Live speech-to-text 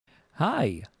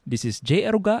Hi, this is Jay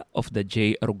Aruga of the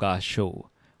Jay Aruga Show.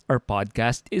 Our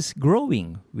podcast is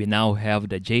growing. We now have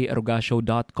the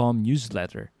jayarugashow.com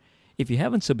newsletter. If you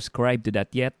haven't subscribed to that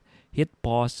yet, hit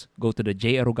pause, go to the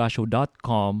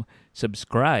jayarugashow.com,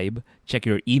 subscribe, check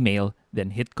your email,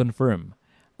 then hit confirm.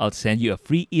 I'll send you a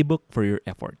free ebook for your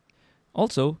effort.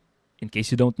 Also, in case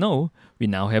you don't know, we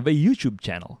now have a YouTube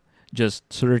channel.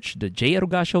 Just search the Jay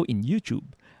Aruga Show in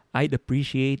YouTube. I'd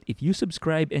appreciate if you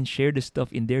subscribe and share the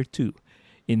stuff in there too.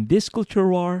 In this culture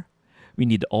war, we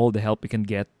need all the help we can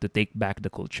get to take back the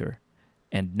culture.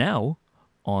 And now,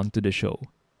 on to the show.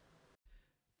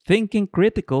 Thinking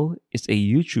Critical is a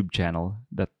YouTube channel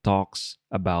that talks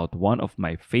about one of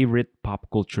my favorite pop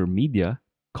culture media,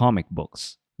 comic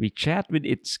books. We chat with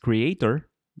its creator,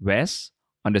 Wes,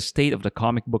 on the state of the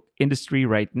comic book industry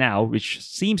right now, which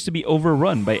seems to be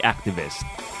overrun by activists.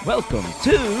 Welcome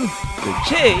to the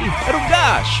Jay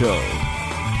Aruga Show.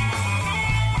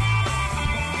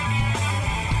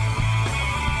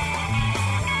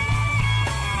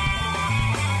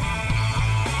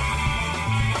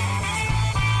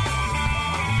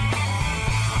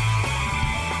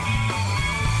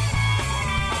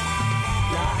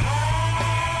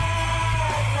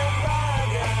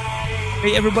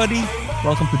 Hey everybody,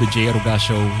 welcome to the Jay Aruga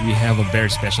Show. We have a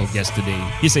very special guest today.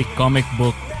 He's a comic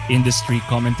book industry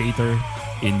commentator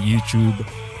in YouTube.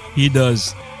 He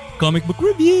does comic book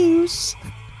reviews.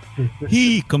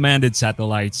 He commanded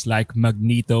satellites like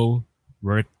Magneto,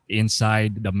 worked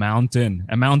inside a mountain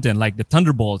like the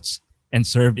Thunderbolts, and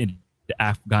served in the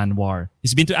Afghan War.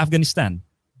 He's been to Afghanistan,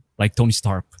 like Tony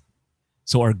Stark.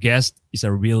 So our guest is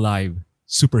a real live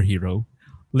superhero.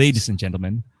 Ladies and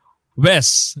gentlemen,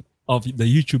 Wes of the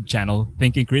YouTube channel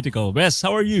Thinking Critical. Wes,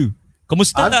 how are you?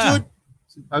 Kamusta?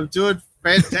 I'm doing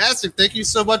fantastic. Thank you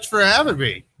so much for having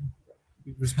me.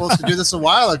 We were supposed to do this a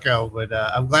while ago, but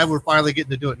I'm glad we're finally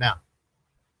getting to do it now.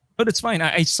 But it's fine.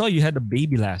 I saw you had a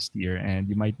baby last year, and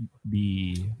you might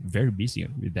be very busy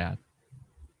with that.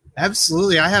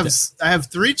 Absolutely. I have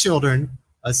three children,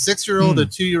 a 6-year-old, a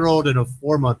 2-year-old, and a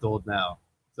 4-month-old now.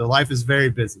 So life is very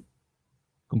busy.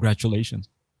 Congratulations.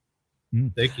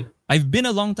 Thank you. I've been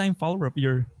a long-time follower of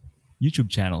your YouTube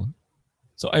channel.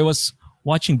 So I was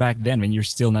watching back then when you're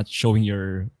still not showing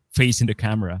your face in the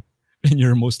camera and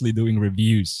you're mostly doing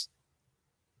reviews.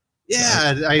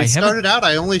 Yeah, I started out,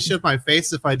 I only showed my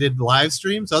face if I did live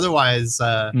streams. Otherwise,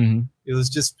 it was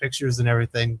just pictures and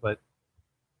everything. But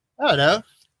I don't know.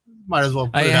 Might as well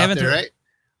put it out there, right?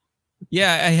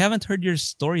 Yeah, I haven't heard your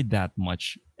story that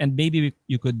much. And maybe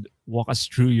you could walk us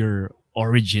through your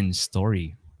origin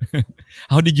story.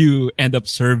 How did you end up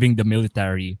serving the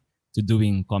military to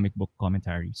doing comic book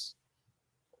commentaries?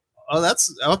 Oh,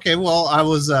 that's okay. Well, I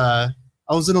was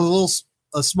in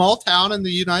a small town in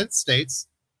the United States,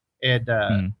 and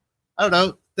I don't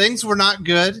know, things were not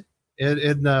good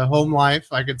in the home life.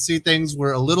 I could see things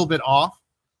were a little bit off.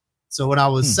 So when I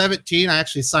was 17, I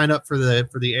actually signed up for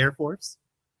the Air Force.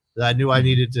 I knew I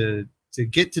needed to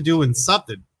get to doing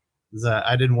something because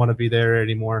I didn't want to be there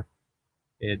anymore.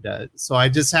 And so I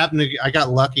just I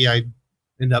got lucky. I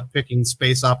ended up picking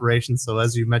space operations. So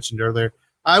as you mentioned earlier,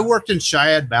 I worked in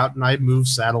Cheyenne Mountain. I moved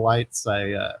satellites.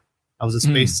 I was a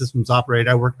space systems operator.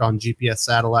 I worked on GPS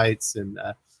satellites, and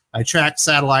I tracked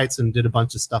satellites and did a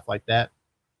bunch of stuff like that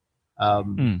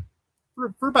for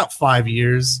about 5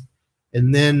 years.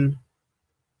 And then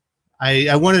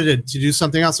I wanted to do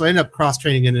something else. So I ended up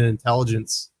cross-training in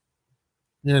intelligence.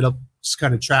 Ended up just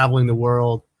kind of traveling the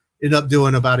world. Ended up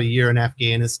doing about a year in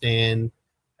Afghanistan.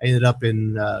 I ended up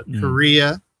in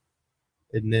Korea.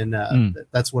 And then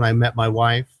that's when I met my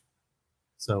wife.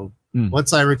 So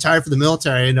once I retired from the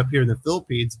military, I ended up here in the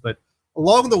Philippines. But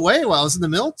along the way, while I was in the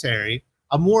military,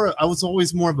 I was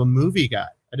always more of a movie guy.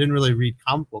 I didn't really read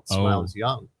comic books when I was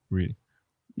young. Really?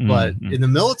 But in the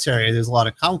military, there's a lot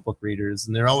of comic book readers,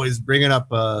 and they're always bringing up,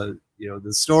 the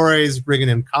stories, bringing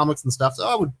in comics and stuff. So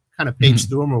I would kind of page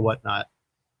through them or whatnot.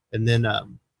 And then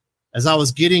as I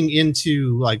was getting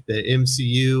into like the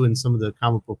MCU and some of the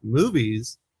comic book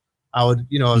movies, I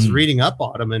was reading up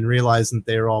on them and realizing that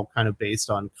they were all kind of based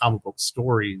on comic book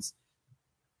stories.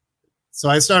 So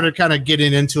I started kind of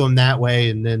getting into them that way.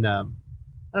 And then, I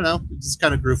don't know, it just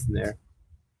kind of grew from there.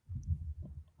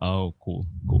 Oh, cool.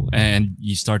 And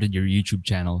you started your YouTube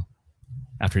channel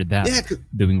after that,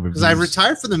 doing reviews. Because I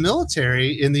retired from the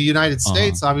military in the United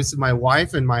States. Obviously, my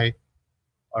wife and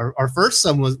our first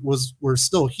son were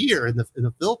still here in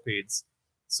the Philippines.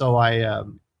 So we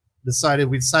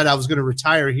decided I was going to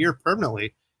retire here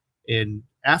permanently. And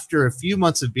after a few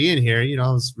months of being here,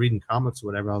 I was reading comics or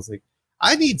whatever. I was like,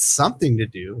 I need something to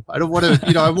do. I don't want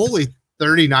to, I'm only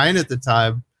 39 at the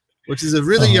time, which is a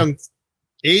really young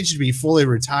age to be fully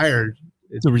retired.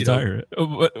 To retire.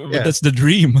 Yeah. That's the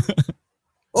dream.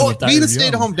 Being a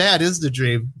stay-at-home dad is the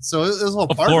dream. So it was all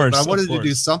part of it. But I wanted to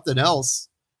do something else.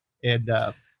 And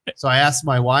so I asked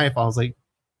my wife, I was like,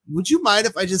 would you mind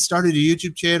if I just started a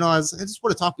YouTube channel? I just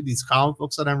want to talk to these comic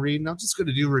books that I'm reading. I'm just going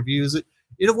to do reviews.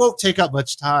 It won't take up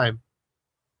much time.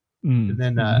 And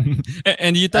then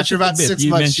and you touched after about a bit. 6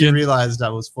 months, you realized I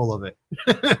was full of it.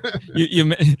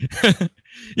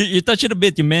 you touched it a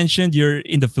bit. You mentioned you're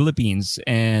in the Philippines,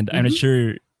 and I'm not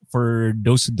sure for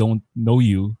those who don't know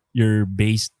you, you're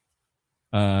based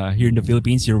here in the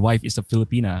Philippines. Your wife is a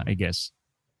Filipina, I guess.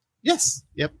 Yes.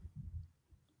 Yep.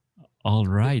 All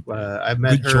right. I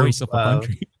met Good her. Choice of a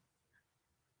country.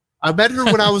 I met her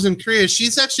when I was in Korea.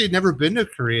 She's actually never been to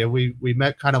Korea. We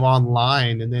met kind of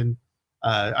online, and then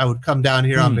I would come down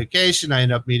here on vacation. I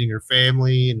ended up meeting her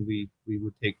family, and we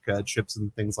would take trips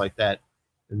and things like that.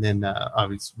 And then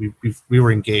obviously we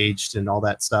were engaged and all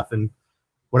that stuff. And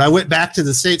when I went back to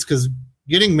the States, because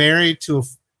getting married to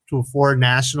a foreign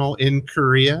national in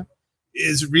Korea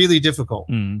is really difficult.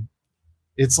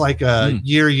 It's like a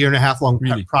year and a half long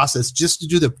process just to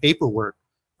do the paperwork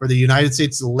for the United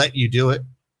States to let you do it,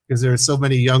 because there are so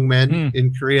many young men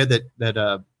in Korea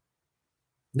that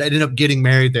ended up getting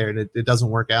married there, and it doesn't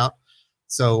work out.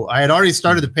 So I had already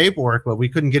started the paperwork, but we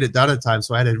couldn't get it done in time.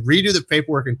 So I had to redo the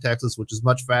paperwork in Texas, which is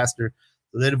much faster.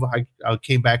 So then I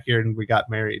came back here and we got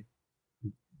married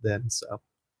then. So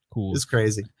cool. It's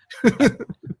crazy.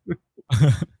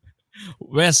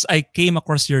 Wes, I came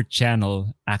across your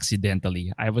channel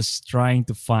accidentally. I was trying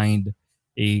to find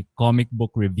a comic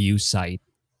book review site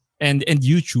and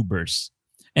YouTubers,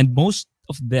 and most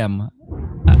of them,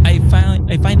 I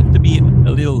find it to be a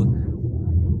little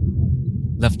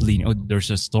left leaning. Oh,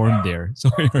 there's a storm there. So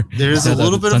there's a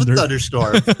little bit of a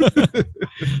thunderstorm.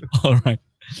 All right.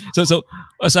 So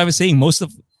as I was saying, most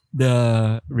of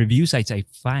the review sites I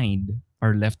find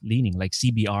are left leaning, like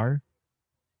CBR.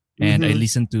 And I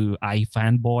listen to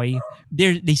iFanboy.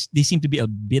 They seem to be a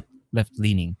bit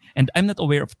left-leaning. And I'm not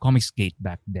aware of Comicsgate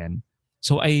back then.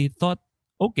 So I thought,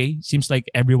 okay, seems like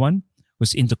everyone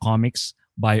was into comics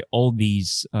by all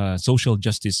these social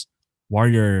justice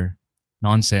warrior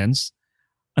nonsense.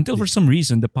 Until for some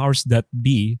reason, the powers that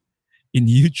be in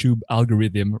YouTube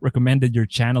algorithm recommended your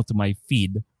channel to my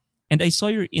feed. And I saw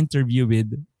your interview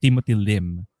with Timothy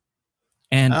Lim.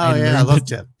 And I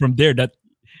loved it. From there that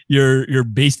you're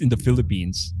based in the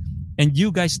Philippines, and you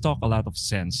guys talk a lot of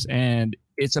sense, and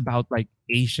it's about like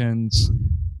Asians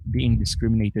being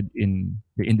discriminated in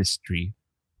the industry.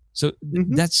 So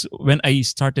that's when I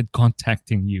started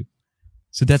contacting you.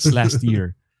 So that's last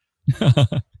year.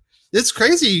 It's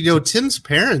crazy. Tim's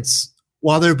parents,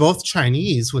 while they're both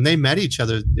Chinese, when they met each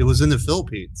other, it was in the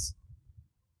Philippines.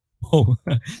 Oh,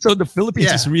 so the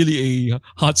Philippines is really a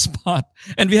hot spot,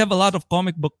 and we have a lot of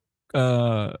comic book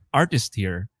artists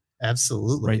here.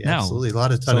 Absolutely, absolutely.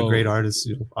 A ton of great artists.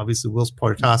 Obviously, Will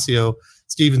Portacio,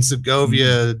 Steven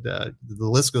Segovia. The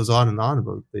list goes on and on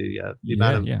about the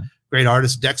amount of great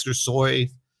artists. Dexter Soy.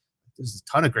 There's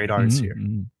a ton of great artists here.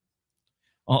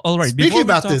 All right. Speaking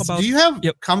about this, do you have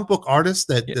comic book artists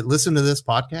that listen to this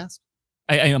podcast?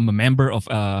 I am a member of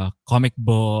a comic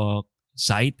book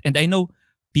site, and I know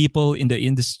people in the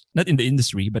industry, not in the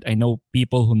industry, but I know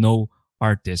people who know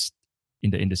artists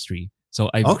in the industry. So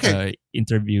I've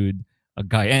interviewed a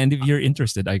guy, and if you're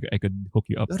interested, I could hook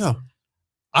you up. No.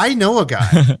 I know a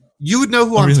guy. You would know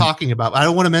who I'm talking about. I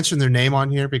don't want to mention their name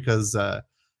on here because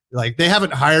they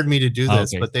haven't hired me to do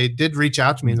this, but they did reach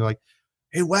out to me and they're like,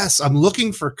 "Hey Wes, I'm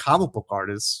looking for comic book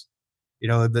artists."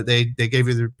 They gave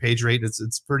you their page rate.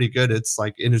 It's pretty good. It's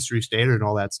like industry standard and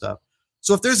all that stuff.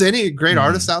 So if there's any great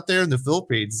artists out there in the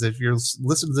Philippines, if you're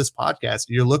listening to this podcast,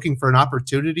 you're looking for an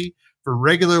opportunity for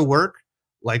regular work,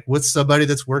 like with somebody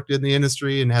that's worked in the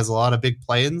industry and has a lot of big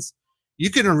plans,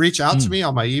 you can reach out to me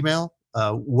on my email,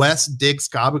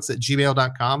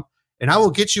 wesdigscomics@gmail.com, and I will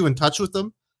get you in touch with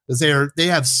them, because they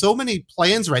have so many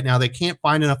plans right now, they can't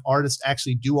find enough artists to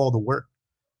actually do all the work.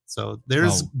 So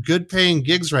there's good paying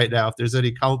gigs right now if there's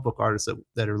any comic book artists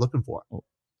that are looking for.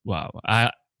 Wow.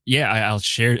 I'll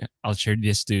share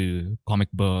this to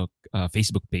comic book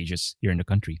Facebook pages here in the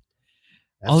country.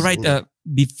 Absolutely. All right.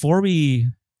 Before we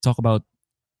talk about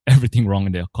everything wrong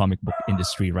in the comic book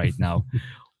industry right now,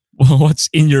 what's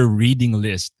in your reading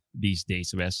list these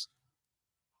days, Wes?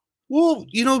 Well,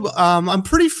 I'm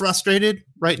pretty frustrated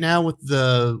right now with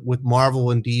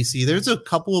Marvel and DC. There's a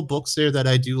couple of books there that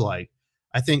I do like.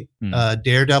 I think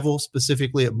Daredevil,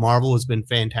 specifically at Marvel, has been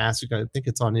fantastic. I think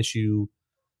it's on issue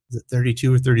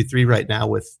 32 or 33 right now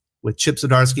with Chip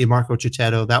Zdarsky and Marco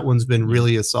Cicchetto. That one's been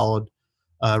really a solid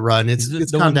run. It's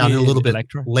gone down a little bit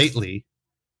lately.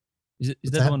 Is What's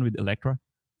that the that? one with Elektra?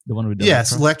 The one with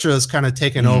Yes, Elektra? Elektra is kind of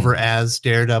taken over as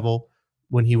Daredevil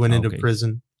when he went into Okay.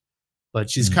 prison, but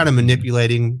she's kind of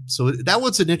manipulating. So that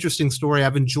was an interesting story.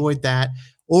 I've enjoyed that.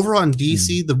 Over on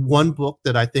DC, the one book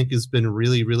that I think has been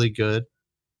really, really good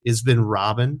has been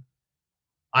Robin.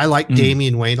 I like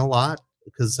Damian Wayne a lot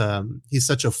because he's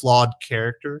such a flawed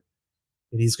character,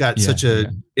 and he's got such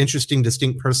a interesting,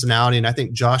 distinct personality. And I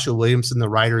think Joshua Williamson, the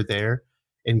writer there,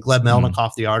 and Gleb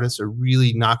Melnikoff, the artist, are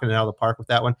really knocking it out of the park with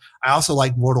that one. I also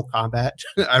like Mortal Kombat.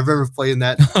 I remember playing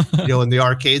that, in the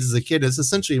arcades as a kid. It's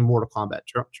essentially a Mortal Kombat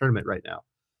tournament right now.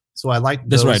 So I like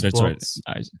those books. That's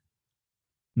right.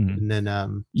 And then,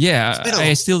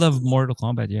 I still love Mortal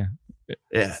Kombat.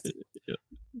 Yeah.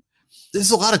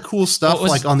 There's a lot of cool stuff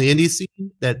like on the indie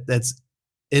scene that's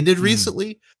ended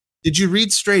recently. Did you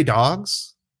read Stray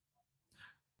Dogs?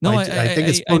 No, I think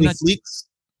it's Tony Fleeks.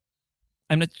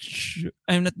 I'm not sure.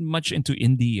 I'm not much into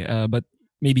indie, but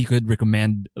maybe you could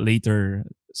recommend later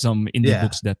some indie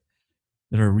books that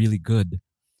are really good.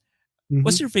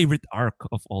 What's your favorite arc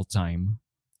of all time?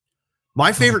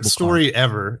 My favorite story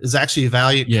ever is actually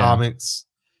Valiant Comics.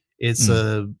 It's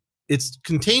it's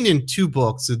contained in 2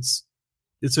 books.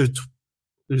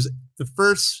 There's the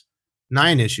first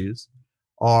 9 issues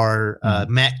are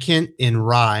Matt Kent in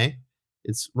Rye.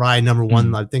 It's Rye number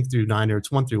 1, I think, through 9, or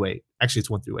it's 1 through 8. Actually, it's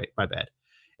 1 through 8. My bad.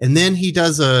 And then he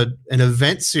does an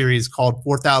event series called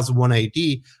 4001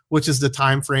 AD, which is the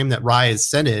time frame that Rye is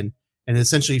set in, and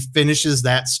essentially finishes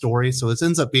that story. So it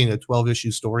ends up being a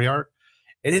 12-issue story arc.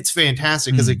 And it's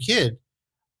fantastic. As a kid,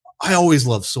 I always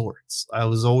loved swords. I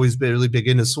was always really big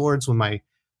into swords. When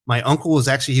my uncle was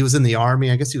he was in the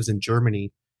army. I guess he was in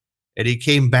Germany. And he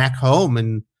came back home.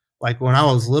 And like when I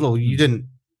was little, you didn't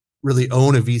really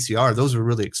own a VCR. Those were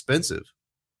really expensive.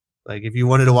 Like if you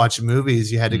wanted to watch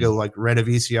movies, you had to go like rent a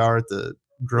VCR at the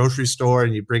grocery store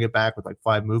and you bring it back with like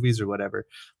 5 movies or whatever.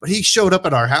 But he showed up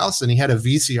at our house and he had a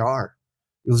VCR.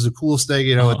 It was the coolest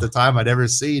thing, at the time I'd ever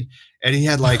seen. And he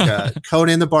had like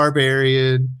Conan the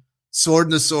Barbarian, Sword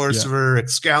and the Sorcerer,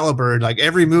 Excalibur, and like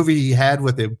every movie he had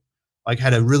with him, like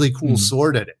had a really cool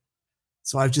sword in it.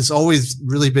 So I've just always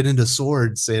really been into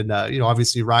swords. And,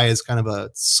 obviously Raya is kind of a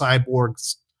cyborg,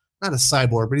 not a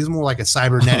cyborg, but he's more like a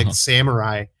cybernetic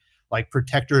samurai, like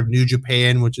protector of New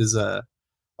Japan, which is a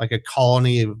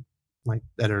colony of like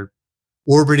that are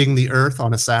orbiting the Earth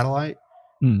on a satellite.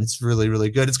 It's really, really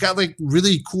good. It's got like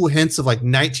really cool hints of like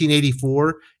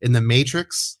 1984 in the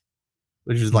Matrix,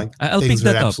 which is like I'll pick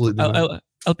that up.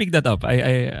 I'll pick that up.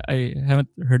 I haven't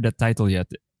heard that title yet.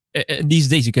 These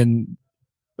days you can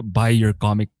buy your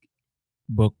comic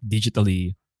book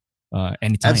digitally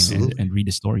anytime and read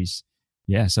the stories.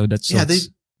 Yeah, so that's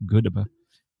good about.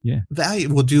 Yeah,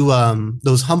 Valiant will do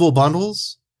those humble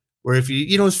bundles where if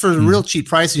you it's for a real cheap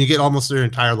price and you get almost their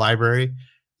entire library.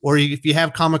 Or if you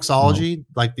have Comixology,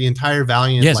 like the entire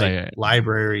Valiant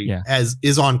library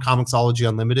is on Comixology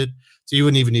Unlimited, so you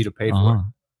wouldn't even need to pay for it.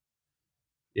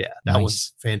 Yeah, that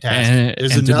was fantastic.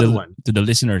 There's another one to the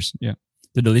listeners. Yeah,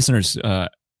 to the listeners,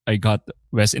 I got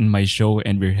Wes in my show,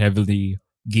 and we're heavily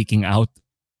geeking out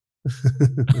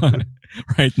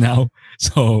right now.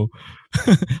 So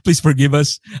please forgive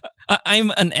us.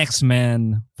 I'm an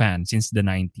X-Men fan since the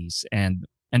 90s, and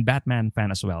Batman fan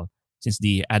as well since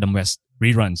the Adam West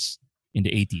reruns in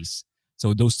the 80s.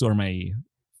 So those 2 are my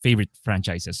favorite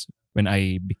franchises when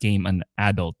I became an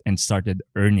adult and started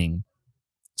earning.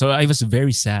 So I was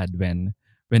very sad when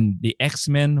the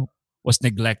X-Men was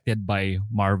neglected by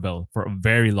Marvel for a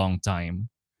very long time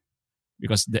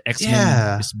because the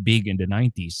X-Men is big in the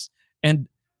 90s. And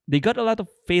they got a lot of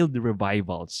failed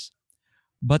revivals.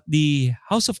 But the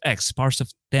House of X, Powers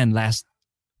of 10 last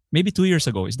maybe 2 years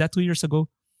ago. Is that 2 years ago?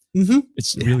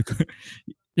 It's really good.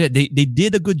 Yeah, they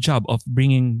did a good job of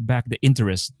bringing back the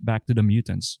interest back to the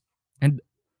mutants. And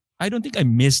I don't think I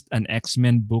missed an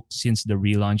X-Men book since the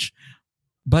relaunch,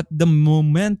 but the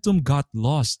momentum got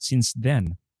lost since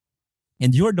then.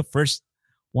 And you're the first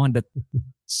one that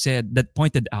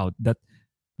pointed out that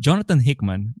Jonathan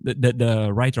Hickman,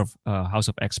 the writer of House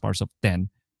of X, Powers of 10,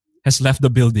 has left the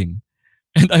building.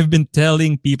 And I've been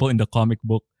telling people in the comic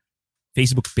book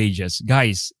Facebook pages,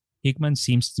 guys, Hickman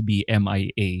seems to be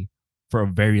MIA for a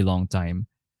very long time.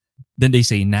 Then they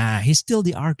say, nah, he's still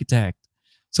the architect.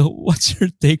 So what's your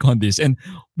take on this? And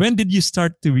when did you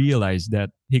start to realize that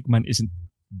Hickman isn't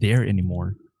there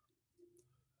anymore?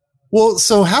 Well,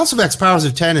 so House of X, Powers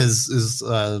of 10 is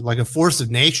like a force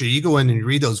of nature. You go in and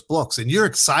read those books and you're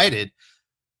excited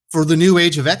for the new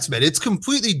age of X-Men. It's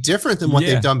completely different than what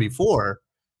they've done before.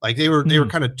 Like they were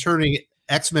kind of turning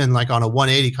X-Men like on a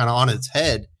 180 kind of on its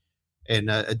head. And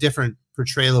a different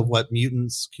portrayal of what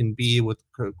mutants can be with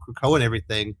Krakoa and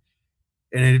everything.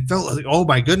 and it felt like, oh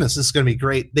my goodness, this is going to be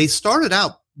great. They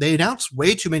announced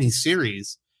way too many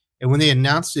series. And when they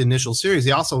announced the initial series,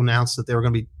 they also announced that there were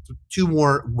going to be 2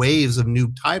 more waves of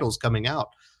new titles coming out.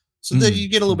 So then you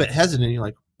get a little bit hesitant. You're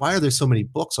like, why are there so many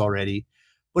books already?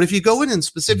 But if you go in and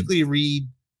specifically read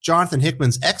Jonathan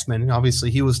Hickman's X-Men,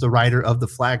 obviously he was the writer of the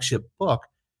flagship book.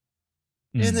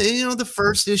 And the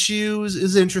first issue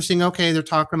is interesting. Okay, they're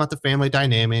talking about the family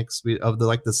dynamics of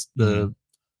the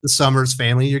Summers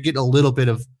family. You're getting a little bit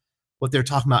of what they're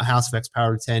talking about House of X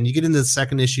Power 10. You get into the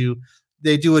second issue,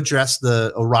 they do address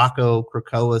the Araco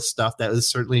Krakoa stuff that was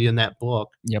certainly in that book.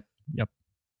 Yep.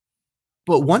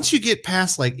 But once you get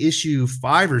past like issue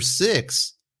 5 or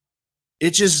 6, it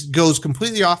just goes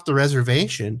completely off the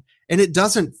reservation, and it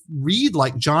doesn't read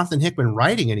like Jonathan Hickman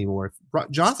writing anymore.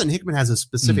 Jonathan Hickman has a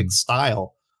specific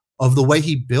style of the way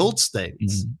he builds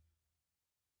things.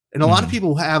 And a lot of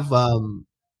people have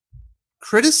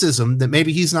criticism that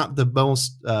maybe he's not the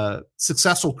most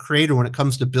successful creator when it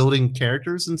comes to building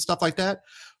characters and stuff like that.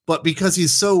 But because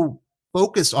he's so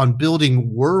focused on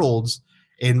building worlds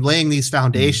and laying these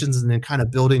foundations and then kind of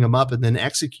building them up and then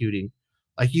executing,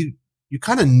 like you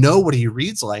kind of know what he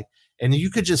reads like. And you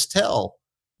could just tell,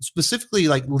 specifically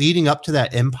like leading up to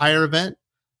that Empire event,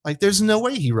 like there's no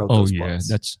way he wrote those books.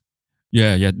 That's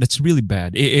really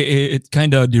bad. It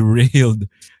kind of derailed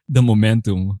the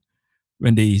momentum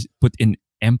when they put in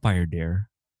Empire there.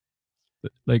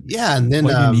 Like, and then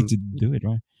why do you need to do it,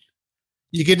 right?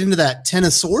 You get into that Ten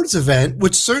of Swords event,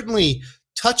 which certainly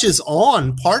touches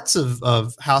on parts of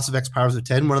House of X Powers of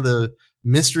 10. One of the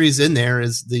mysteries in there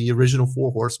is the original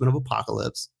 4 Horsemen of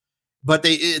Apocalypse, but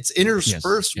it's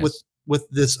interspersed with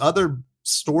this other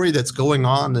story that's going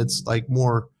on. That's like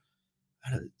more,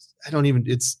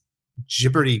 it's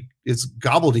gibberty. It's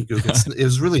gobbledygook. It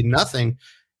was really nothing.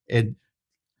 And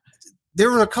there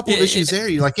were a couple of issues there.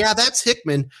 You're like, yeah, that's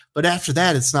Hickman. But after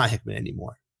that, it's not Hickman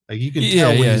anymore. Like you can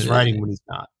tell when he's writing, when he's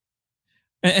not.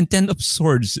 And Ten of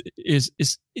Swords it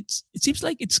seems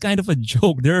like it's kind of a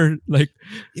joke. There are like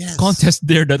contests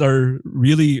there that are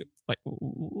really like,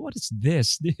 what is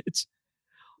this? It's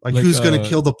like who's going to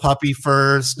kill the puppy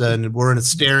first, and we're in a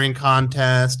staring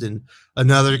contest, and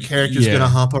another character's going to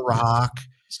hump a rock.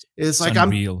 It's like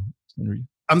unreal.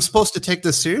 I'm supposed to take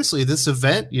this seriously. This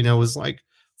event, is like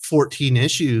 14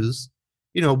 issues.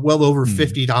 Well over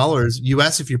 $50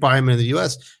 US if you're buying them in the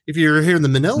US. If you're here in the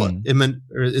Manila, in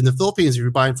the Philippines, if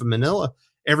you're buying from Manila,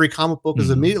 every comic book is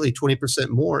immediately 20%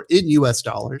 more in US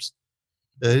dollars.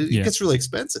 It gets really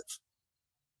expensive.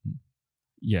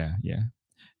 Yeah.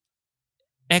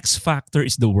 X Factor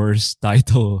is the worst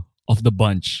title of the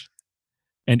bunch.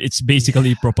 And it's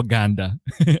basically propaganda.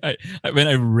 When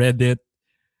I read it,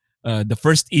 the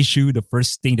first issue, the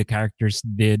first thing the characters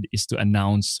did is to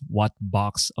announce what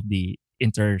box of the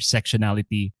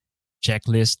intersectionality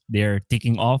checklist they're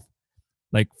ticking off.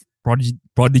 Like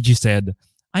Prodigy said,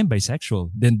 I'm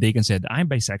bisexual. Then Dagon said, I'm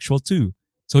bisexual too.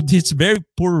 So it's very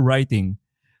poor writing.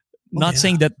 Not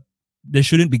saying that there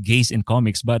shouldn't be gays in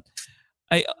comics, but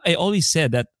I always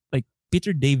said that like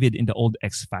Peter David in the old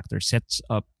X Factor sets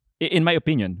up, in my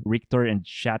opinion, Richter and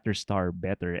Shatterstar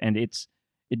better. And it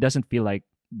doesn't feel like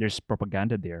there's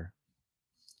propaganda there.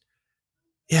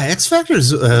 Yeah, X Factor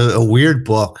is a weird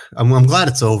book. I'm glad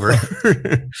it's over.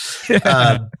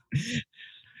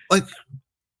 Like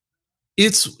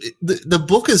the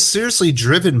book is seriously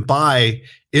driven by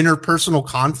interpersonal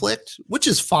conflict, which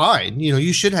is fine.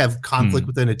 You should have conflict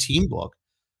within a team book,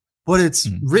 but it's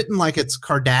written like it's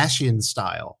Kardashian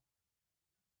style,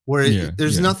 where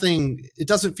there's nothing. It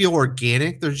doesn't feel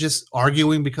organic. They're just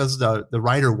arguing because the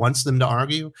writer wants them to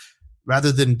argue,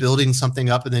 rather than building something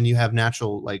up, and then you have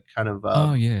natural like kind of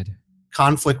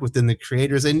conflict within the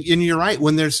creators. And you're right,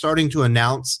 when they're starting to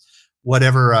announce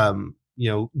whatever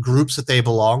groups that they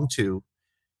belong to,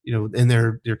 and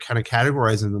they're kind of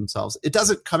categorizing themselves, it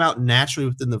doesn't come out naturally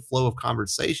within the flow of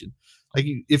conversation. Like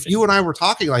if you and I were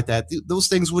talking like that, those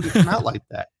things wouldn't come out like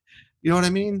that. You know what I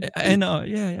mean? I know.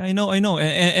 Yeah, I know.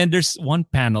 And there's one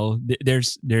panel.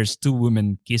 There's 2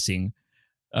 women kissing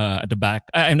at the back.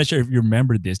 I'm not sure if you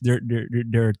remember this. There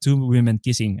are 2 women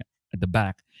kissing at the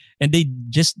back, and they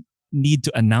just need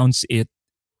to announce it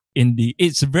in the.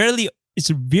 It's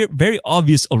very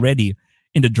obvious already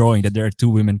in the drawing that there are 2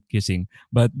 women kissing,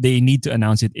 but they need to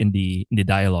announce it in the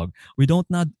dialogue. We don't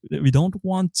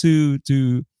want to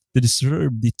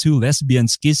disturb the 2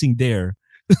 lesbians kissing there.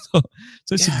 so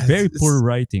it's very poor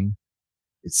writing.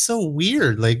 It's so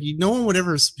weird. Like no one would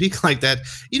ever speak like that.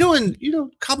 And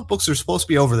comic books are supposed to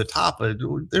be over the top, but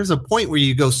there's a point where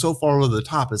you go so far over the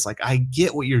top. It's like, I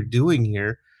get what you're doing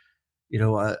here.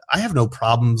 I have no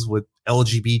problems with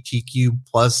LGBTQ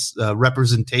plus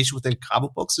representation within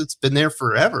comic books. It's been there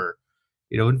forever.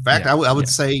 In fact, I would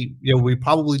say, we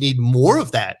probably need more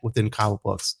of that within comic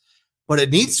books, but it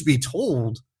needs to be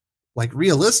told like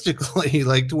realistically,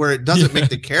 like to where it doesn't make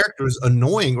the characters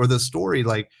annoying or the story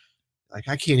like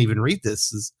I can't even read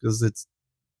this because it's,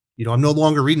 I'm no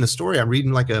longer reading a story. I'm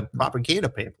reading like a propaganda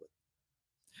pamphlet.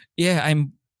 Yeah,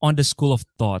 I'm on the school of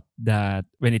thought that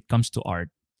when it comes to art,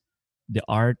 the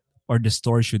art or the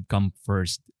story should come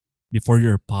first before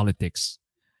your politics.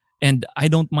 And I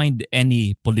don't mind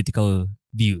any political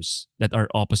views that are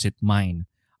opposite mine.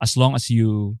 As long as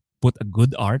you put a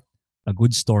good art, a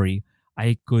good story,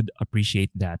 I could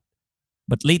appreciate that.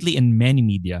 But lately in many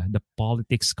media, the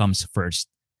politics comes first,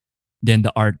 then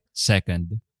the art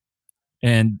second.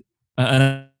 And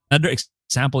another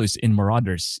example is in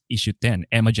Marauders, issue 10.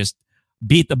 Emma just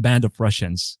beat a band of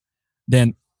Russians.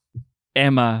 Then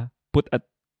Emma put a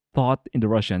thought in the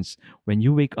Russians. When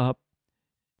you wake up,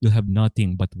 you'll have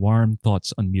nothing but warm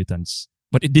thoughts on mutants.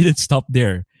 But it didn't stop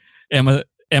there. Emma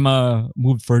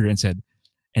moved further and said,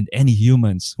 and any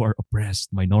humans who are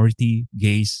oppressed, minority,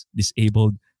 gays,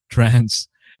 disabled, trans.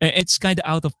 And it's kind of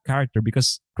out of character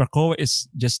because Krakoa is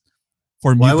just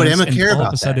for Why mutants. would Emma care all about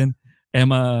of a sudden,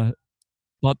 Emma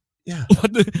thought, yeah.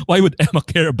 Why would Emma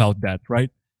care about that, right?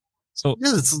 So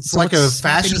yeah, it's like a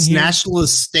fascist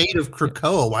nationalist state of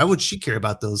Krakoa. Why would she care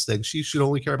about those things? She should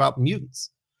only care about mutants.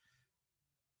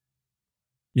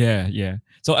 Yeah.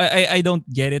 So I don't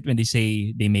get it when they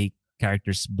say they make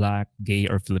characters black, gay,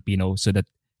 or Filipino so that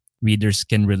readers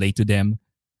can relate to them.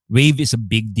 Wave is a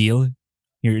big deal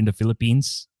here in the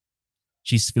Philippines.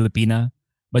 She's Filipina,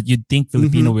 but you'd think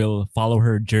Filipino will follow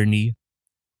her journey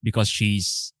because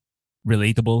she's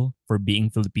relatable for being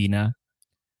Filipina.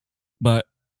 But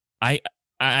I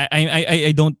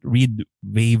don't read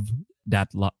Wave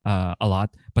a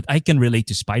lot, but I can relate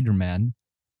to Spider-Man,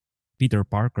 Peter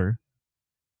Parker,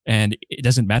 and it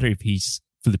doesn't matter if he's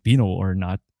Filipino or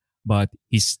not, but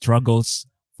his struggles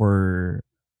for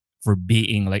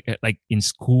being like in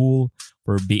school,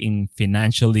 for being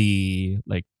financially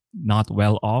like not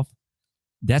well off,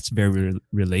 that's very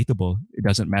relatable. It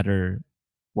doesn't matter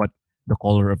what the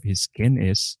color of his skin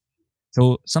is.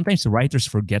 So sometimes the writers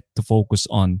forget to focus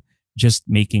on just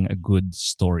making a good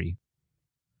story.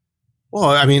 Well,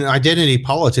 I mean, identity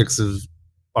politics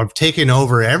are taking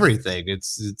over everything.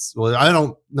 It's well, I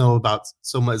don't know about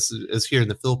so much as here in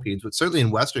the Philippines, but certainly in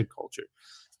Western culture,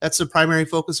 that's the primary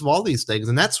focus of all these things.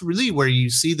 And that's really where you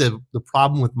see the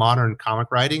problem with modern comic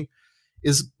writing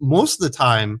is most of the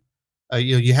time,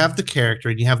 you have the character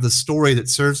and you have the story that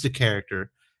serves the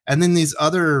character. And then these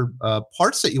other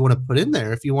parts that you want to put in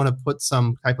there, if you want to put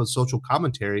some type of social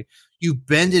commentary, you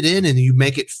bend it in and you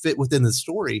make it fit within the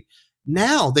story.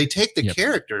 Now they take the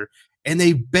character and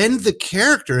they bend the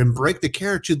character and break the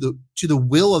character to the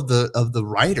will of the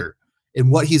writer and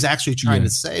what he's actually trying to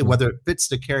say, whether it fits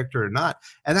the character or not.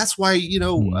 And that's why,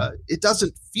 it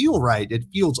doesn't feel right. It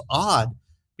feels odd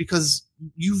because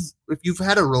if you've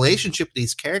had a relationship with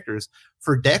these characters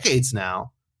for decades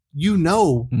now,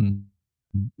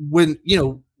 when,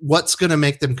 what's going to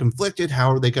make them conflicted,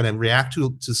 how are they going to react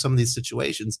to some of these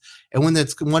situations. And when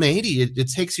that's 180,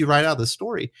 it takes you right out of the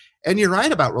story. And you're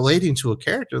right about relating to a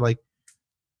character. Like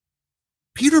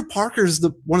Peter Parker is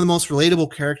one of the most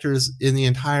relatable characters in the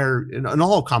in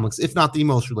all comics, if not the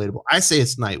most relatable. I say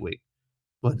it's Nightwing,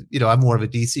 but I'm more of a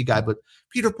DC guy. But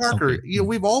Peter Parker,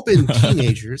 we've all been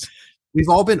teenagers, we've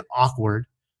all been awkward,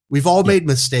 we've all made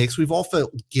mistakes, we've all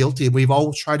felt guilty, and we've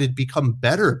all tried to become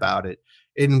better about it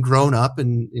and grown up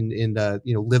and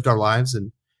lived our lives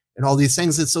and all these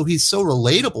things. And so he's so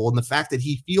relatable in the fact that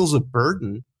he feels a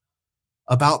burden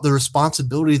about the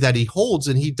responsibility that he holds,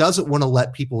 and he doesn't want to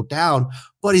let people down,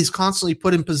 but he's constantly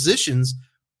put in positions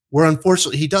where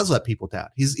unfortunately he does let people down.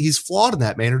 He's flawed in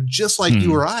that manner, just like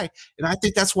you or I. And I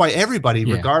think that's why everybody,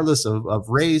 regardless of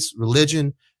race,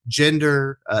 religion,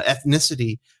 gender,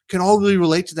 ethnicity, can all really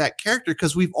relate to that character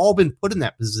because we've all been put in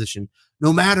that position,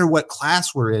 no matter what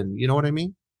class we're in. You know what I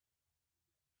mean?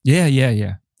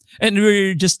 Yeah. And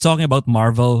we're just talking about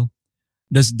Marvel.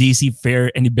 Does DC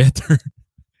fare any better?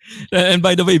 And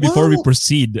by the way, before we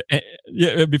proceed,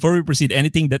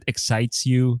 anything that excites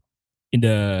you in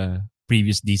the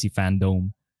previous DC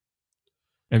fandom?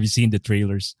 Have you seen the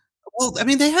trailers? Well, I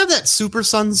mean, they have that Super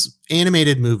Sons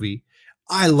animated movie.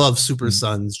 I love Super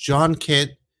Sons. John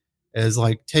Kent as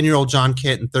like 10-year-old John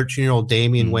Kent and 13-year-old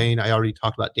Damian Wayne. I already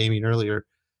talked about Damian earlier.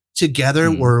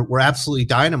 Together were absolutely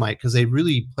dynamite because they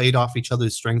really played off each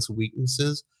other's strengths and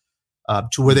weaknesses.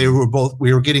 To where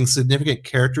we were getting significant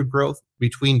character growth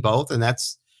between both. And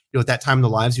that's, at that time in the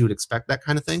lives, you would expect that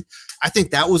kind of thing. I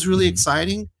think that was really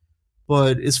exciting.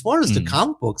 But as far as the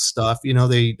comic book stuff,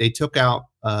 they took out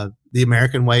the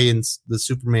American way and the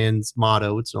Superman's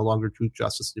motto. It's no longer truth,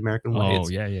 justice, the American way. Oh, it's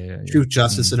yeah. truth,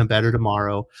 justice, and a better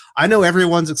tomorrow. I know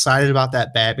everyone's excited about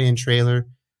that Batman trailer.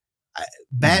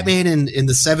 Batman in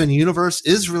the 7 universe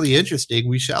is really interesting.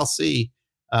 We shall see.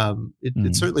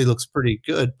 It certainly looks pretty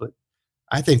good, but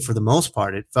I think for the most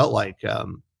part, it felt like,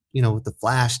 with the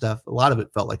Flash stuff, a lot of it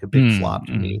felt like a big flop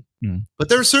to me. But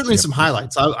there are certainly some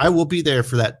highlights. I will be there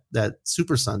for that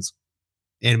Super Sons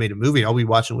animated movie. I'll be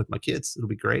watching with my kids. It'll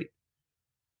be great.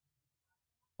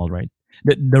 All right.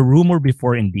 The rumor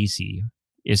before in DC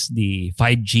is the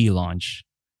 5G launch,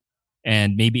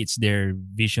 and maybe it's their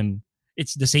vision.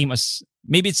 It's the same as,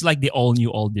 maybe it's like the all new,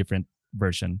 all different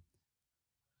version.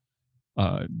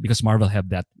 Because Marvel have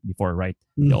that before, right?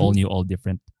 The all new, all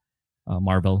different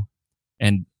Marvel,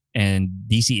 and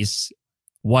DC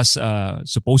was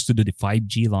supposed to do the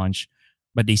 5G launch,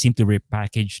 but they seem to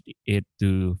repackage it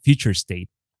to future state.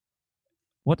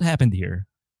 What happened here?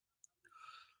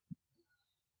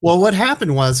 Well, what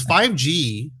happened was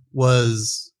 5G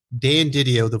was Dan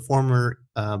Didio, the former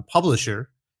publisher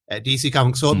at DC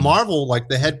Comics. So at Marvel, like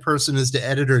the head person is the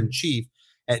editor in chief.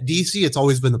 At DC, it's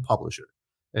always been the publisher,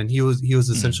 and he was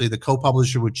essentially the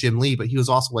co-publisher with Jim Lee, but he was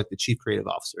also like the chief creative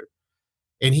officer.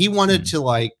 And he wanted to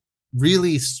like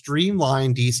really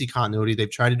streamline DC continuity.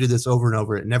 They've tried to do this over and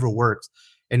over. It never works.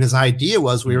 And his idea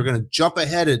was we were going to jump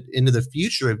ahead into the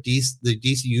future of the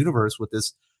DC universe with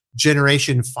this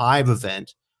Generation 5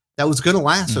 event that was going to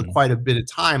last for quite a bit of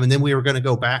time. And then we were going to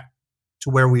go back to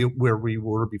where we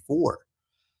were before.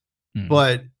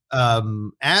 But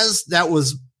as that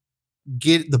was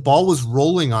the ball was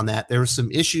rolling on that, there were some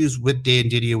issues with Dan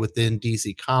Didio within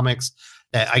DC Comics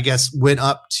that I guess went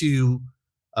up to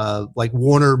like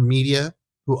Warner Media,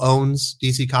 who owns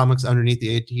DC Comics underneath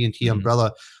the AT&T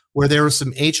umbrella, where there were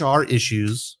some HR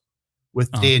issues with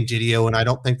Dan Didio, and I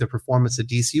don't think the performance at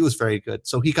DC was very good.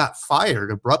 So he got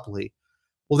fired abruptly.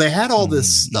 Well, they had all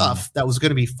this stuff that was going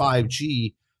to be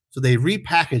 5G, so they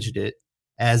repackaged it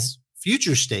as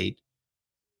Future State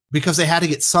because they had to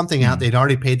get something out. They'd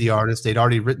already paid the artist. They'd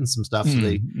already written some stuff, so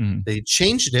they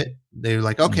changed it. They were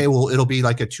like, okay, well, it'll be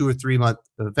like a 2 or 3 month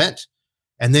event,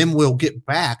 and then we'll get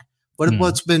back. But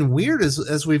what's been weird is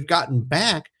as we've gotten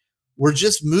back, we're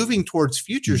just moving towards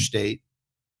Future State.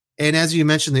 And as you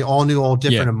mentioned, the all new, all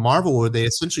different in Marvel, where they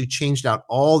essentially changed out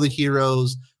all the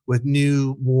heroes with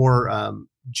new, more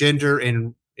gender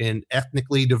and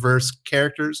ethnically diverse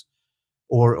characters,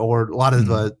 or a lot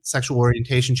of sexual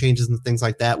orientation changes and things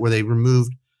like that, where they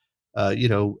removed,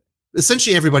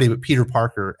 essentially everybody but Peter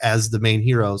Parker as the main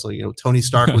hero. So, Tony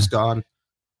Stark was gone,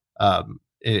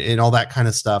 and all that kind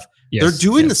of stuff. They're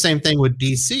doing the same thing with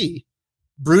DC.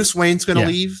 Bruce Wayne's going to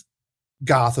leave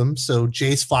Gotham, so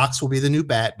Jace Fox will be the new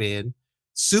Batman.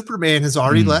 Superman has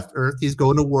already left Earth. He's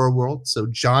going to World, so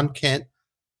John Kent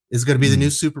is going to be the new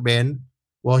Superman.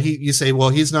 Well, you say, well,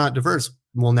 he's not diverse.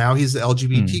 Well, now he's the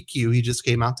LGBTQ. He just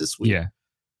came out this week. Yeah.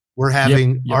 We're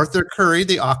having Arthur Curry,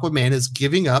 the Aquaman, is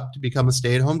giving up to become a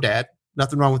stay-at-home dad.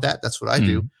 Nothing wrong with that. That's what I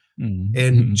do.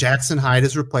 And Jackson Hyde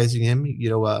is replacing him,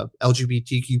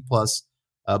 LGBTQ plus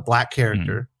black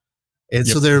character. And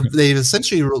so they've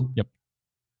essentially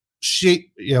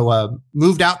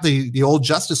moved out the old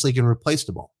Justice League and replaced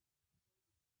them all.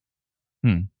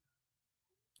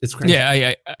 It's crazy.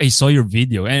 Yeah, I saw your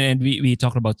video, and we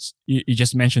talked about, you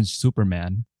just mentioned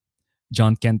Superman.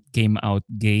 John Kent came out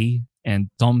gay, and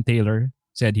Tom Taylor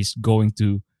said he's going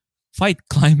to fight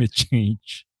climate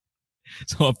change.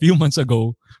 So a few months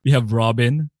ago, we have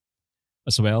Robin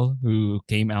as well, who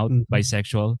came out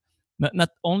bisexual. Not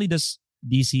only does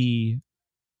DC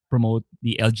promote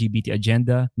the LGBT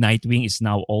agenda, Nightwing is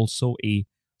now also a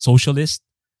socialist.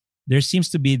 There seems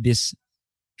to be this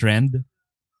trend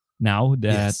now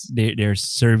that they're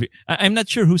serving. I'm not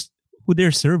sure who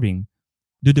they're serving.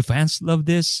 Do the fans love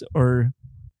this, or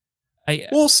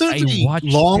certainly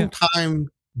long-time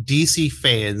DC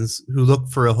fans who look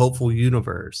for a hopeful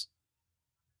universe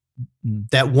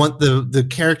that want the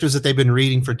characters that they've been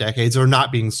reading for decades are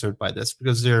not being served by this,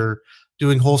 because they're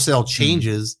doing wholesale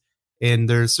changes and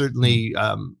they're certainly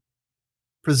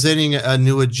presenting a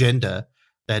new agenda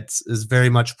that is very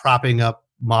much propping up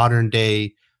modern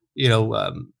day,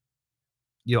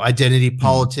 identity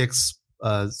politics,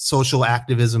 social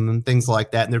activism, and things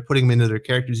like that. And they're putting them into their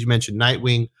characters. You mentioned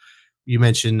Nightwing. You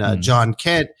mentioned John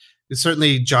Kent.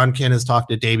 Certainly, John Kent has talked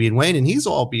to Damian Wayne, and he's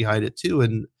all behind it too.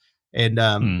 And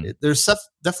there's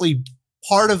definitely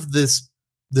part of this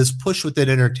push within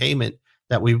entertainment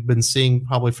that we've been seeing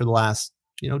probably for the last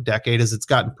decade, as it's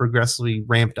gotten progressively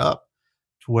ramped up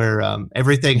to where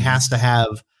everything has to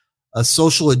have a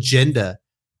social agenda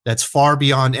that's far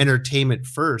beyond entertainment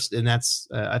first, and that's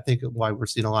I think why we're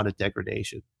seeing a lot of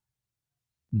degradation.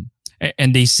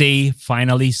 And they say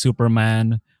finally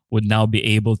Superman would now be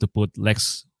able to put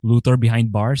Lex Luthor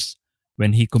behind bars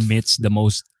when he commits the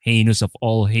most heinous of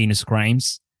all heinous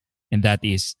crimes, and that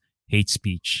is hate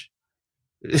speech.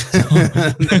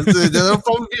 That'll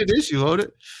probably be an issue, won't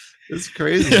it? It's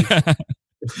crazy.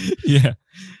 Yeah.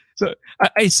 So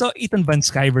I saw Ethan Van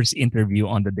Sciver's interview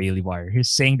on the Daily Wire.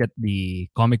 He's saying that the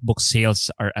comic book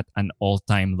sales are at an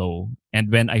all-time low.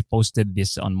 And when I posted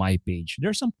this on my page,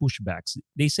 there's some pushbacks.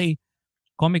 They say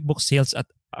comic book sales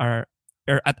are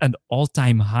at an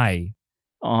all-time high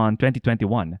on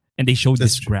 2021. And they showed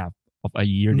this graph of a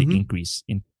yearly increase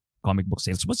in comic book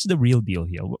sales. What's the real deal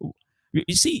here?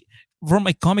 You see, from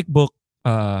a comic book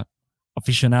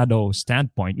aficionado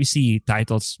standpoint, we see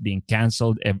titles being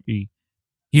canceled every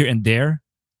here and there.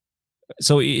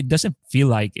 So it doesn't feel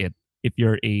like it if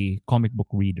you're a comic book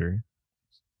reader.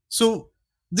 So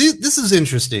this is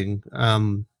interesting.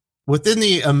 Within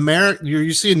the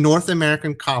you're seeing North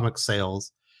American comic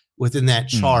sales within that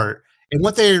chart. And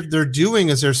what they're doing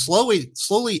is they're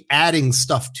slowly adding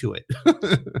stuff to it.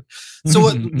 So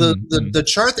what the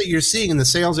chart that you're seeing and the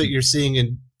sales that you're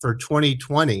seeing for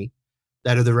 2020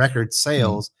 that are the record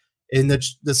sales, and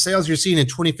the sales you're seeing in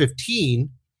 2015,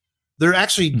 they're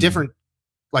actually different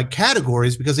like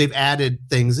categories because they've added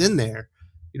things in there.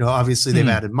 You know, obviously they've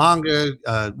added manga,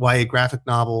 YA graphic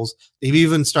novels. They've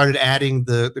even started adding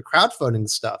the crowdfunding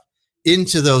stuff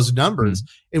into those numbers.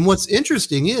 And what's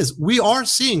interesting is we are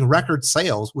seeing record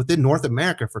sales within North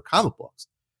America for comic books,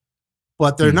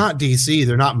 but they're not DC,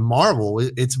 they're not Marvel,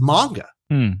 it's manga.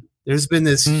 There's been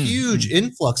this huge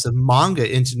influx of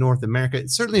manga into North America.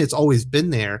 Certainly it's always been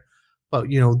there,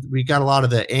 but you know, we got a lot of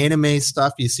the anime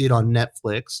stuff. You see it on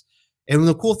Netflix. And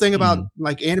the cool thing about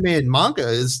like anime and manga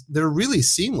is they're really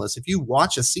seamless. If you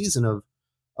watch a season of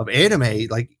anime,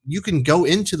 like you can go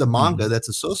into the manga that's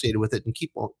associated with it and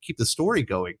keep the story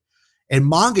going. And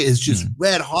manga is just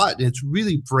red hot, and it's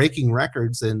really breaking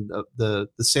records, and the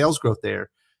sales growth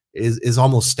there is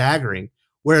almost staggering.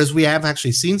 Whereas we have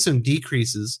actually seen some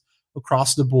decreases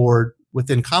across the board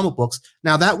within comic books.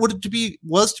 Now that was to be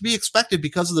expected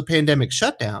because of the pandemic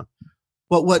shutdown.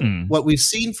 But what we've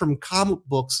seen from comic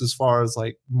books as far as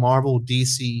like Marvel,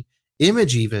 DC,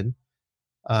 Image even,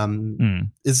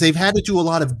 is they've had to do a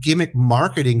lot of gimmick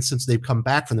marketing since they've come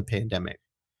back from the pandemic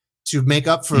to make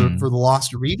up for the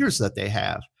lost readers that they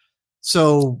have.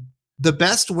 So the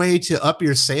best way to up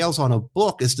your sales on a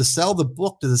book is to sell the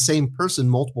book to the same person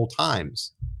multiple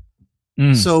times.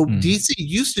 So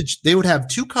DC they would have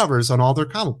two covers on all their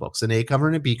comic books, an A cover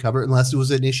and a B cover, unless it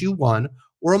was an issue 1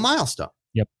 or a milestone.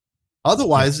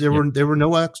 Otherwise, there were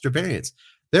no extra variants.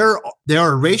 There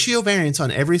are ratio variants on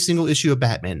every single issue of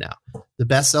Batman now, the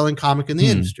best-selling comic in the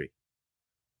industry.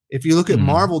 If you look at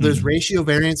Marvel, there's ratio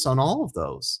variants on all of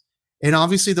those, and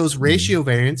obviously those ratio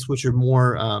variants, which are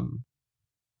more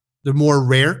they're more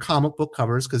rare comic book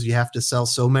covers because you have to sell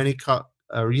so many,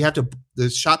 the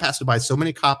shop has to buy so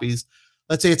many copies.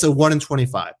 Let's say it's a 1 in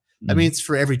 25. That means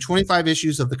for every 25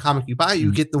 issues of the comic you buy,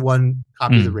 you get the one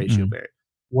copy of the ratio variant.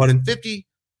 1 in 50.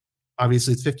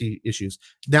 Obviously, it's 50 issues.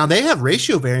 Now, they have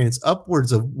ratio variants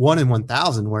upwards of 1 in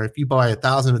 1,000, where if you buy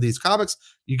 1,000 of these comics,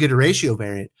 you get a ratio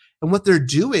variant. And what they're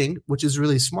doing, which is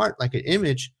really smart, like an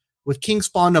Image, with King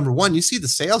Spawn #1, you see the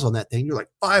sales on that thing, you're like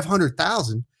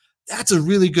 500,000. That's a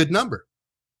really good number.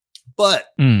 But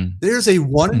there's a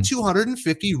 1 in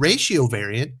 250 ratio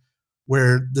variant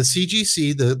where the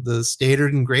CGC, the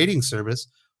standard and grading service,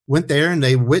 went there and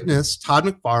they witnessed Todd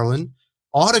McFarlane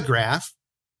autograph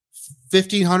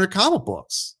 1,500 comic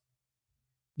books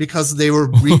because they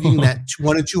were reading that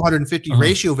 1 in 250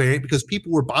 ratio variant because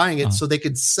people were buying it so they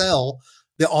could sell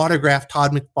the autographed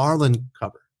Todd McFarlane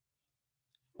cover.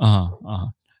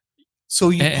 So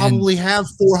you probably have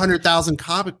 400,000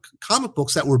 comic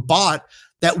books that were bought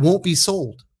that won't be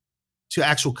sold to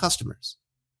actual customers.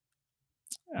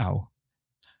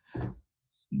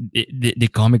 The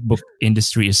comic book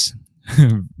industry is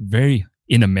very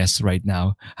in a mess right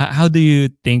now. How do you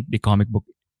think the comic book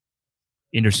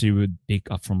industry would pick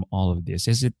up from all of this?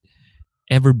 Has it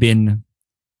ever been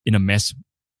in a mess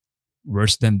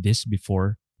worse than this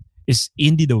before? Is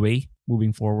indie the way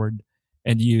moving forward?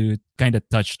 And you kind of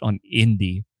touched on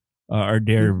indie. Are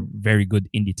there very good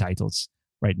indie titles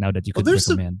right now that you could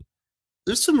recommend?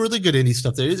 There's some really good indie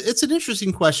stuff there. It's an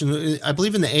interesting question. I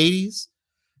believe in the 80s,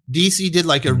 DC did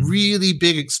like a really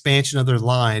big expansion of their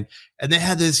line, and they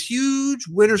had this huge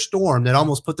winter storm that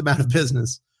almost put them out of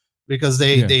business because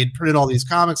they had printed all these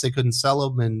comics, they couldn't sell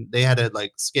them, and they had to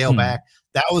like scale back.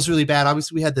 That was really bad.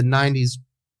 Obviously, we had the 90s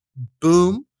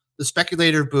boom, the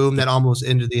speculator boom that almost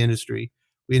ended the industry.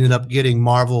 We ended up getting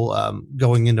Marvel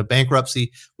going into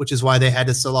bankruptcy, which is why they had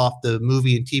to sell off the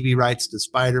movie and TV rights to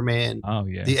Spider-Man,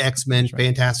 the X-Men,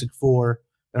 Fantastic Four,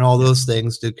 and all those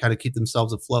things to kind of keep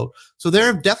themselves afloat. So there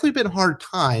have definitely been hard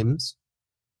times.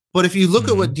 But if you look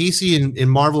at what DC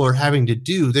and Marvel are having to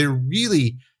do, they're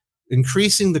really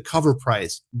increasing the cover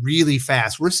price really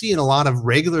fast. We're seeing a lot of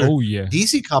regular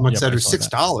DC comics that are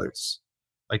 $6,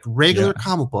 like regular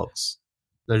comic books.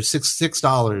 They're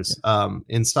 $6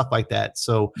 and stuff like that.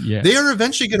 So they are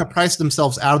eventually going to price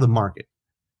themselves out of the market.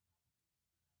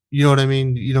 You know what I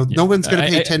mean? You know, no one's going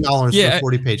to pay $10 for a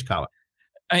 40-page comic.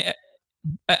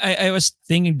 I was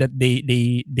thinking that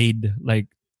they'd like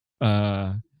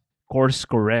course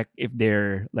correct if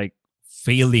they're like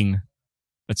failing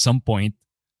at some point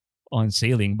on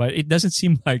sailing, but it doesn't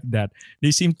seem like that.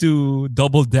 They seem to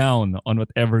double down on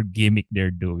whatever gimmick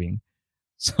they're doing.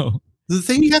 So the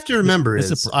thing you have to remember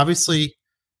is obviously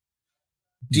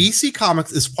DC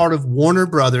Comics is part of Warner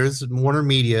Brothers and Warner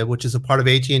Media, which is a part of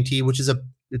AT&T, which is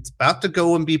it's about to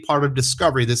go and be part of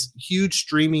Discovery, this huge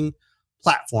streaming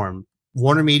platform,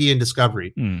 Warner Media and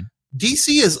Discovery.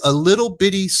 DC is a little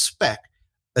bitty speck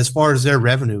as far as their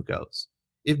revenue goes.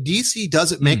 If DC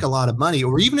doesn't make a lot of money,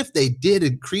 or even if they did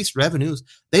increase revenues,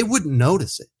 they wouldn't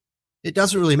notice it. It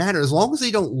doesn't really matter. As long as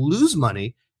they don't lose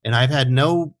money, and I've had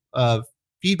no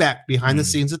feedback behind the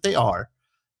scenes that they are,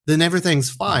 then everything's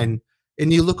fine.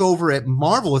 And you look over at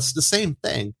Marvel, it's the same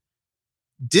thing.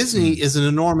 Disney is an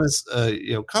enormous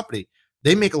company.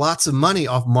 They make lots of money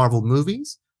off Marvel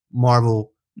movies,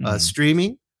 Marvel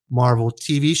streaming, Marvel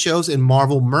TV shows, and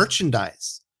Marvel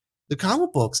merchandise. The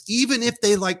comic books, even if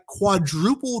they like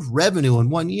quadrupled revenue in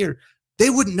 1 year, they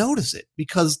wouldn't notice it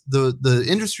because the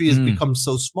industry has become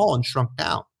so small and shrunk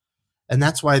down. And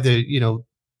that's why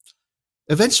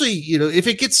eventually, if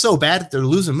it gets so bad that they're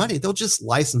losing money, they'll just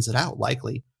license it out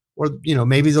likely. Or,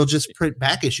 maybe they'll just print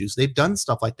back issues. They've done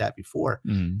stuff like that before.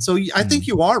 So I think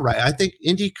you are right. I think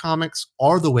indie comics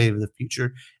are the wave of the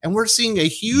future. And we're seeing a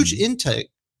huge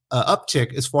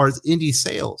uptick as far as indie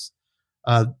sales.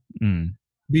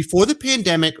 Before the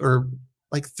pandemic, or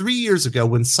like 3 years ago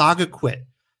when Saga quit,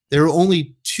 there were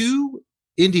only 2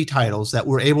 indie titles that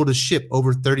were able to ship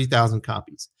over 30,000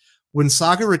 copies. When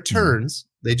Saga returns,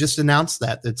 they just announced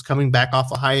that it's coming back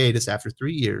off a hiatus after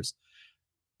 3 years.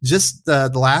 Just the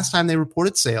last time they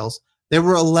reported sales, there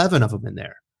were 11 of them in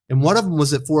there. And one of them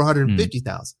was at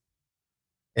 450,000.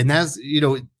 And that's,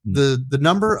 the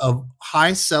number of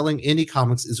high selling indie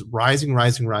comics is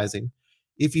rising.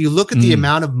 If you look at the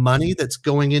amount of money that's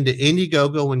going into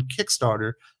Indiegogo and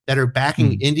Kickstarter that are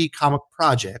backing indie comic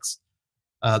projects,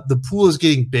 the pool is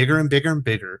getting bigger and bigger and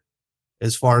bigger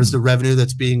as far as the revenue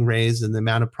that's being raised and the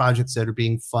amount of projects that are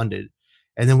being funded.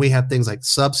 And then we have things like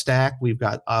Substack. We've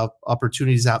got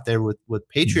opportunities out there with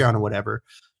Patreon or whatever.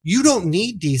 You don't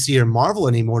need DC or Marvel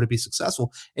anymore to be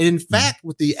successful. And in fact,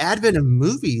 with the advent of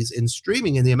movies and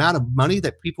streaming and the amount of money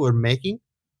that people are making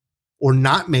or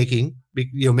not making,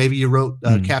 maybe you wrote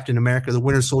Captain America, the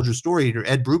Winter Soldier story, or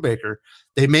Ed Brubaker,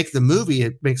 they make the movie,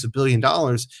 it makes $1 billion,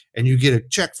 and you get a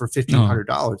check for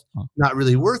 $1,500. Not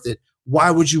really worth it. Why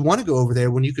would you want to go over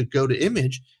there when you could go to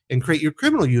Image and create your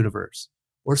criminal universe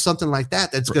or something like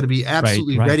that that's going to be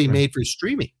absolutely ready-made for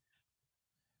streaming?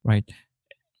 Right.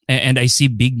 And I see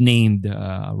big-named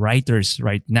writers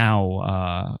right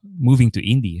now moving to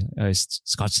indie.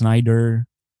 Scott Snyder,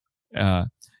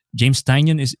 James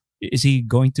Tynion, is he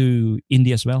going to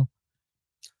indie as well?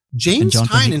 James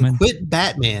Tynion quit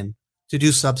Batman to do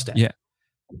Substack.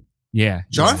 Yeah.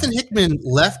 Jonathan Hickman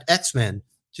left X-Men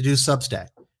to do Substack.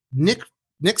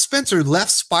 Nick Spencer left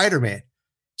Spider-Man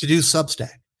to do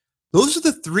Substack. Those are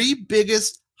the 3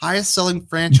 biggest, highest selling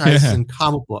franchises in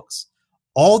comic books.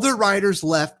 All the writers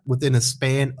left within a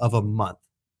span of a month.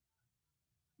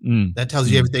 That tells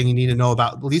you everything you need to know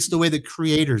about at least the way the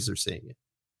creators are seeing it.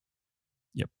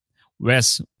 Yep.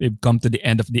 Wes, we've come to the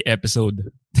end of the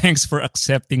episode. Thanks for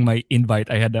accepting my invite.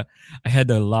 I had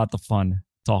a lot of fun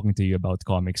talking to you about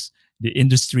comics, the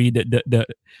industry,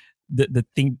 the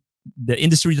thing, the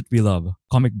industry that we love,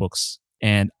 comic books.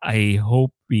 And I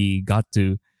hope we got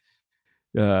to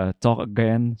talk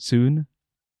again soon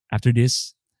after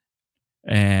this.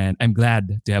 And I'm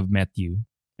glad to have met you.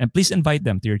 And please invite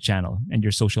them to your channel and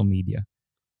your social media.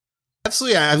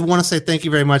 Absolutely. I want to say thank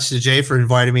you very much to Jay for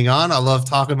inviting me on. I love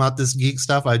talking about this geek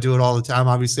stuff. I do it all the time,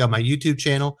 obviously, on my YouTube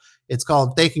channel. It's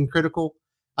called Thinking Critical.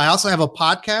 I also have a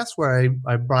podcast where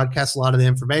I broadcast a lot of the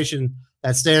information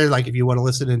that's there. Like if you want to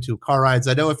listen into car rides,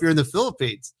 I know if you're in the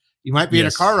Philippines, you might be in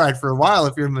a car ride for a while.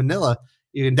 If you're in Manila,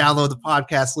 you can download the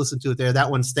podcast, listen to it there. That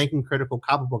one's Thinking Critical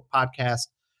Comic Book Podcast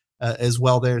as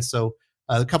well there. So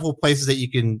a couple of places that you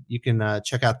can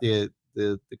check out the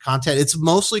content. It's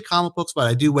mostly comic books, but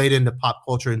I do wade into pop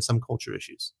culture and some culture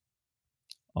issues.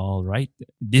 All right.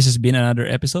 This has been another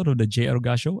episode of the J.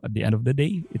 Aruga Show. At the end of the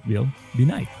day, it will be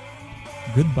night.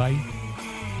 Goodbye.